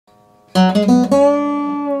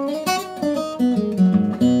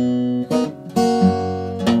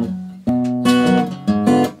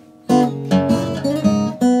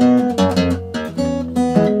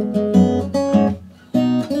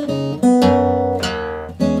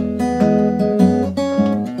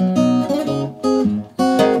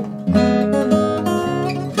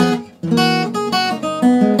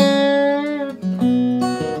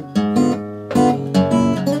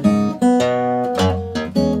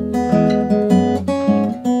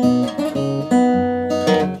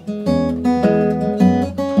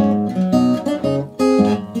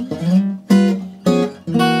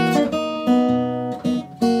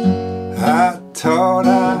Thought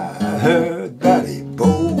I heard Buddy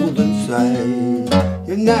Bolden say,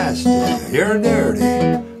 "You're nasty, you're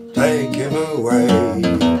dirty, take him away.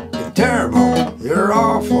 You're terrible, you're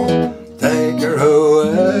awful, take her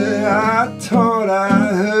away." I thought I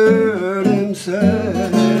heard him say,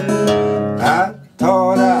 I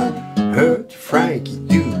thought I heard Frankie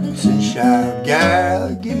Dusen shout,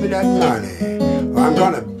 "Gal, give me that money, or I'm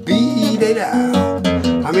gonna beat it out.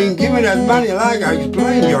 I mean, give me that money like I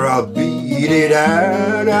explained, or I'll beat it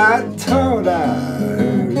out." I thought I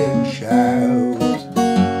heard him shout.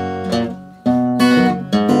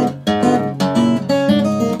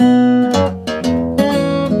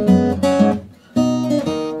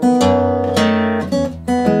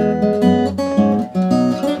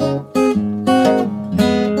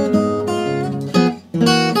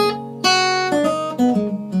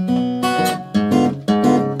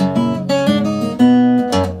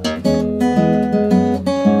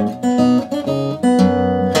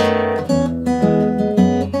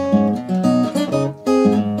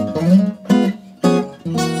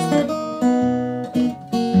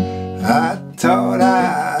 I thought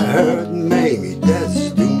I heard Mamie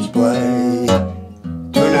Desdoumes play,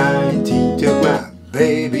 "Tonight he took my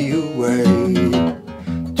baby away.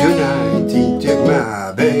 Tonight he took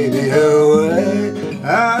my baby away."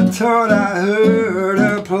 I thought I heard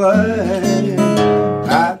her play.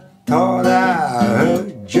 I thought I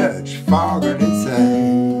heard Judge Fogarty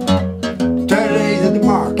say, "Saturdays at the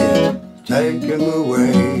market, take him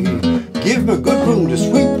away. Give him a good room to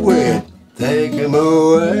sleep with, take him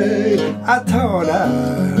away." I thought I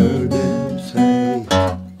heard him say.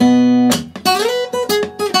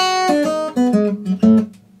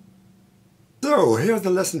 So here's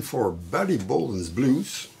the lesson for Buddy Bolden's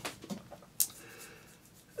Blues.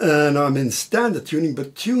 And I'm in standard tuning,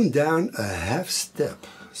 but tuned down a half step.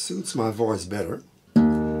 Suits my voice better.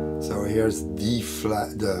 So here's D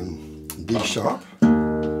flat, D sharp.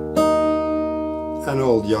 And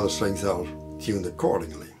all the other strings are tuned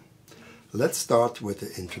accordingly. Let's start with the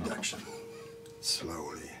introduction,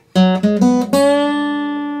 slowly.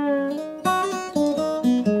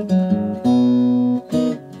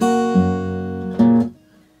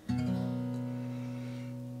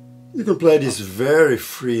 You can play this very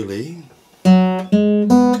freely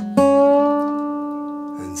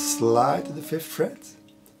and slide to the 5th fret,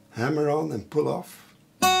 hammer on and pull off.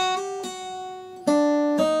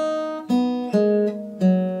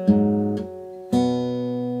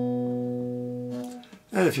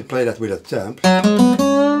 And if you play that with a temp, it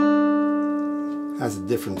has a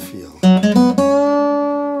different feel.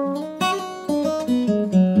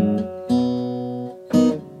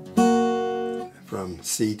 From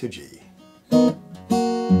C to G.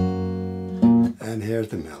 And here's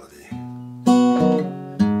the melody.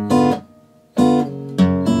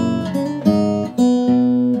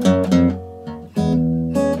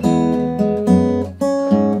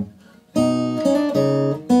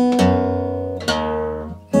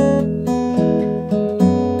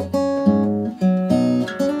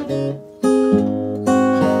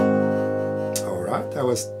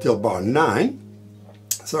 Till bar 9,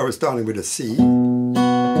 so we're starting with a C,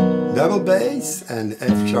 double bass and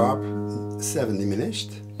F sharp 7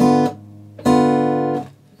 diminished, 2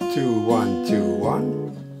 1 2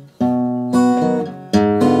 1,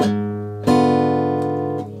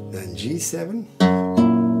 then G7,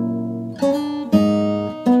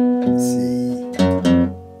 C,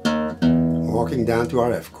 walking down to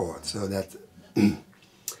our F chord, so that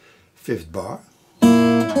 5th bar.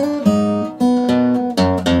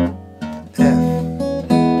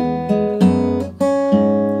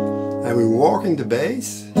 Walking the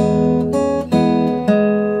bass,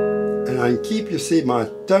 and I keep, you see, my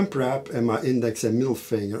thumb wrap and my index and middle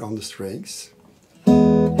finger on the strings.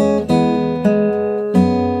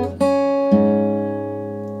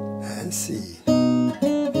 And C.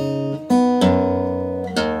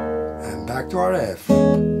 And back to our F.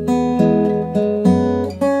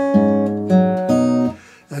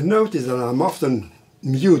 And notice that I'm often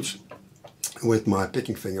mute with my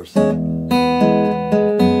picking fingers.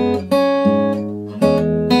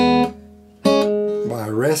 By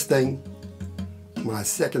resting my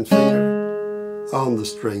second finger on the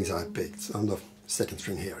strings I picked, on the second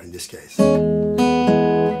string here in this case.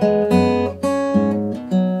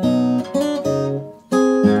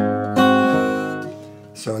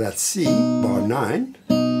 So that's C, bar 9,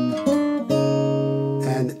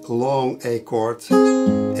 and long A chord,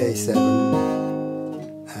 A7,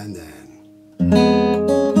 and then.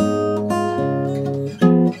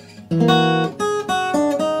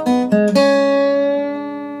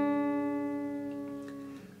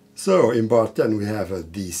 So in bar 10 we have a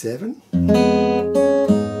D7,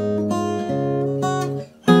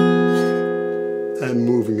 and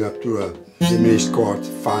moving up to a diminished chord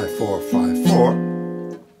 5-4-5-4.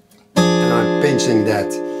 I'm pinching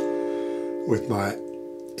that with my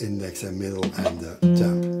index and middle and the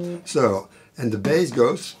thumb. So, and the bass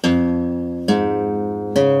goes like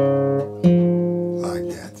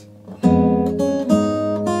that.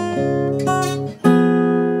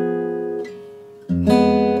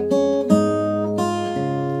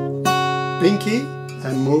 Pinky,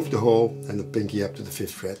 and move the whole and the pinky up to the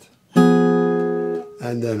 5th fret.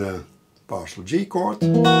 And then a partial G chord.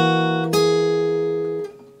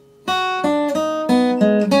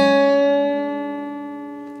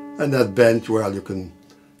 And that bend, well, you can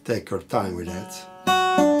take your time with that.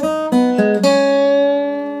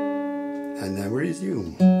 And then we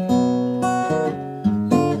resume.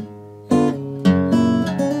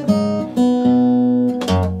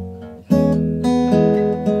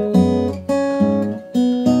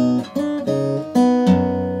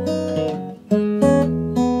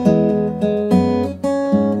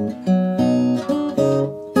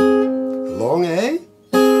 Long A.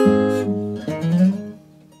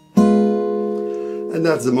 And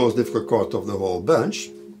that's the most difficult chord of the whole bunch.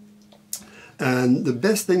 And the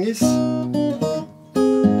best thing is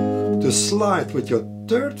to slide with your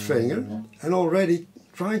 3rd finger and already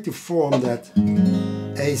try to form that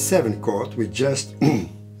A7 chord with just the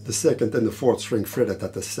 2nd and the 4th string fretted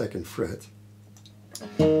at the 2nd fret.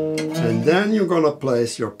 And then you're gonna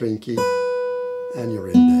place your pinky and your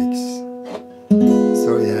index.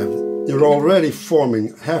 So you're already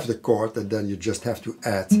forming half the chord, and then you just have to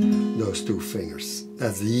add those 2 fingers.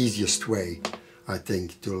 That's the easiest way, I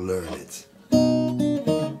think, to learn it.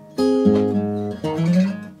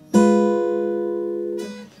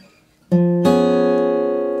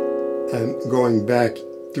 And going back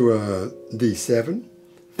to a D7,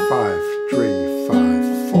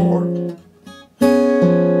 5-3-5-4,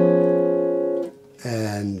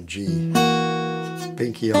 and G.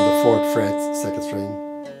 Pinky on the 4th fret, 2nd string.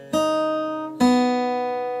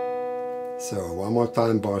 So one more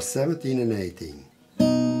time, bar 17 and 18.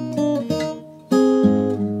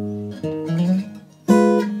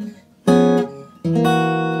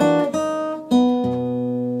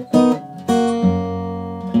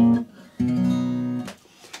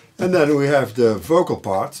 And then we have the vocal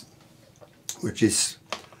part, which is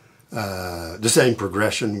the same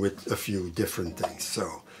progression with a few different things.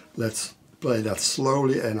 So let's play that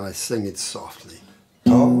slowly and I sing it softly.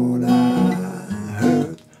 Thought I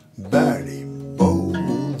heard Buddy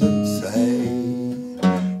Bolden say,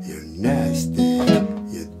 you're nasty,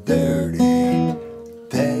 you're dirty,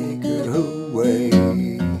 take her away.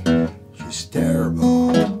 She's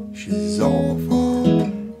terrible, she's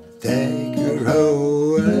awful, take her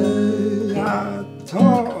away. I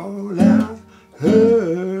thought I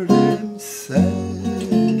heard him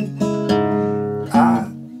say, I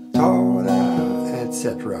thought I,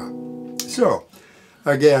 etc. So,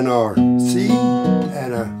 again our C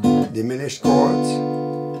and a diminished chord,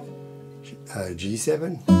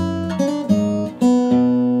 G7.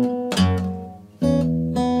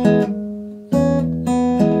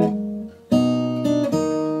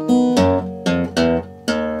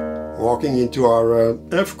 Walking into our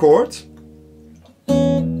F chord.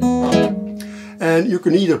 And you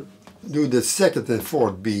can either do the 2nd and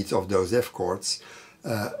 4th beats of those F chords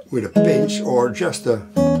with a pinch, or just a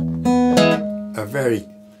very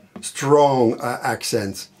strong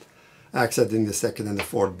accent. Accenting the 2nd and the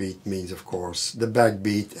 4th beat means, of course, the back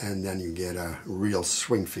beat, and then you get a real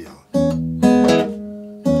swing feel.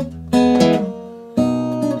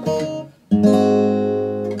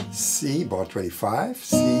 C, bar 25,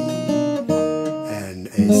 C, and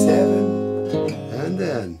A7, and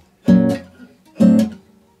then.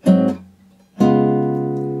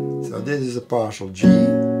 So this is a partial G,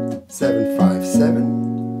 7-5-7.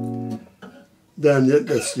 Then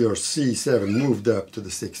that's your C7 moved up to the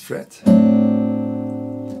 6th fret.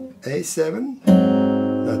 A7,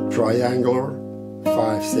 that triangular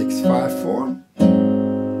 5-6-5-4,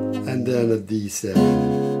 and then a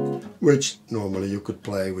D7, which normally you could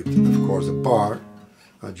play with, of course, a bar,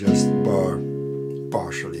 or just bar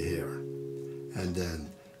partially here, and then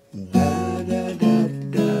da da da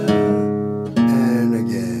da, and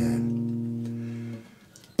again.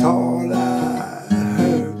 Thought I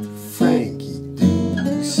heard Frankie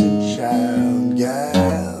Dusen shout,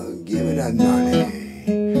 gal, give me that money,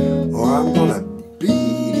 or I'm gonna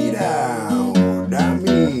beat it out. I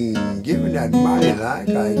mean, give me that money like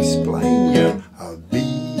I explained, yeah, I'll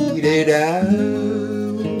beat it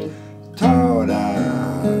out. Thought I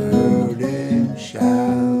heard him shout.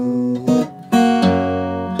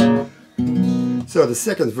 So the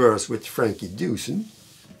second verse with Frankie Dusen,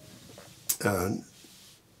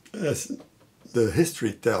 as the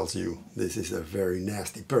history tells you, this is a very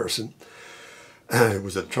nasty person. He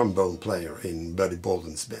was a trombone player in Buddy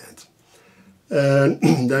Bolden's band.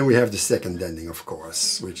 And then we have the second ending, of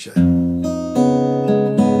course, which that's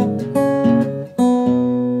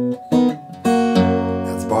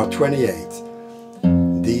bar 28.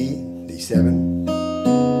 D, D7,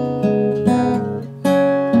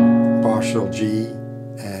 partial G,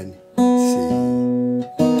 and C.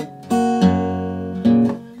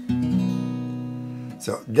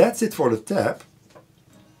 So that's it for the tab.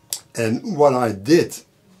 And what I did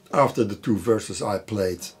after the two verses, I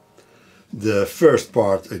played the first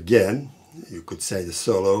part again, you could say the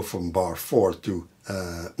solo from bar 4 to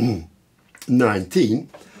 19,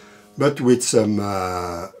 but with some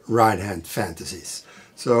right hand fantasies.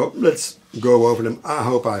 So let's go over them. I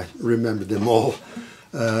hope I remember them all.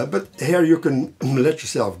 But here you can let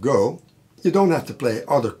yourself go. You don't have to play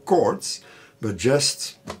other chords, but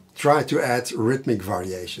just try to add rhythmic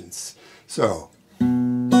variations. So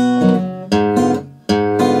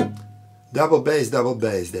double bass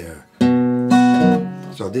there.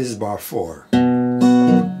 So this is bar 4.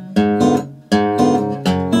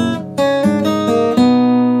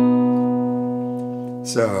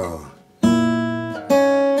 So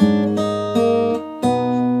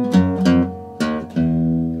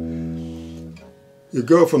you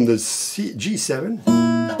go from the G7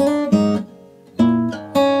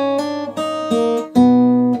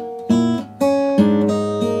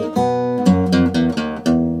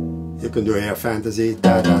 you can do air fantasy,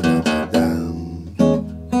 da da da da da.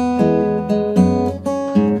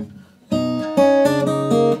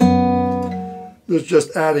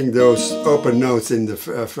 Just adding those open notes in the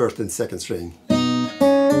first and second string.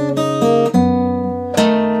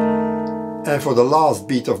 And for the last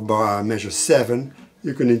beat of bar measure 7,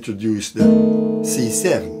 you can introduce the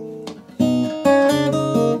C7.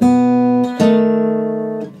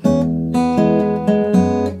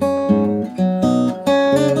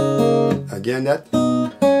 Again that.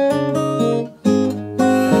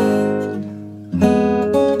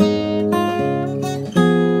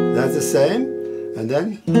 That's the same. And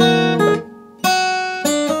then,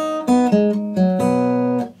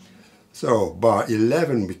 so bar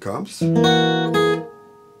 11 becomes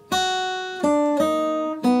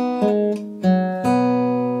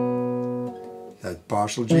that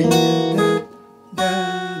partial G.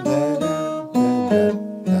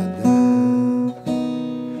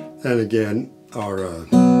 And again, our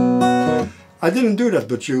I didn't do that,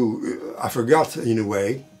 but I forgot in a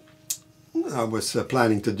way. I was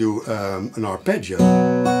planning to do an arpeggio.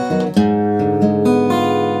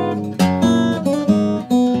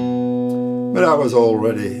 But I was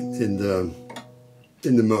already in the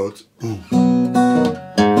mode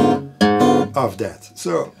of that.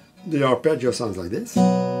 So the arpeggio sounds like this.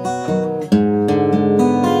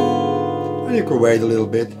 And you can wait a little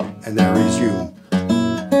bit and then resume.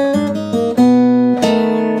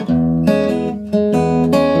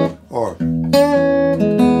 Or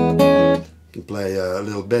play a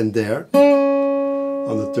little bend there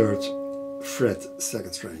on the 3rd fret,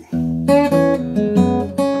 2nd string.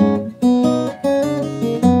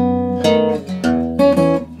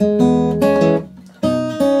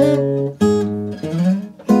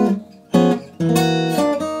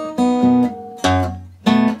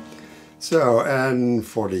 So, and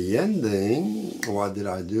for the ending, what did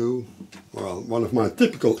I do? Well, one of my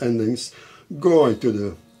typical endings, going to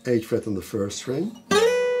the 8th fret on the 1st string.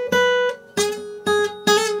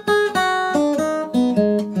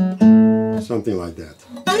 Something like that.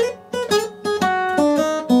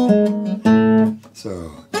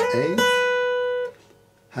 So 8,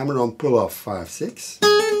 hammer on pull off 5-6.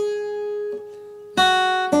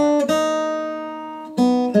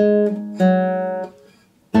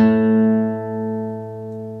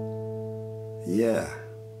 Yeah,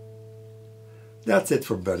 that's it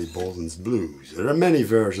for Buddy Bolden's Blues. There are many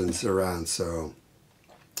versions around, so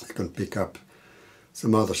can pick up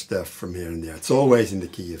some other stuff from here and there. It's always in the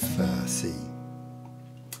key of C.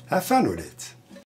 Have fun with it.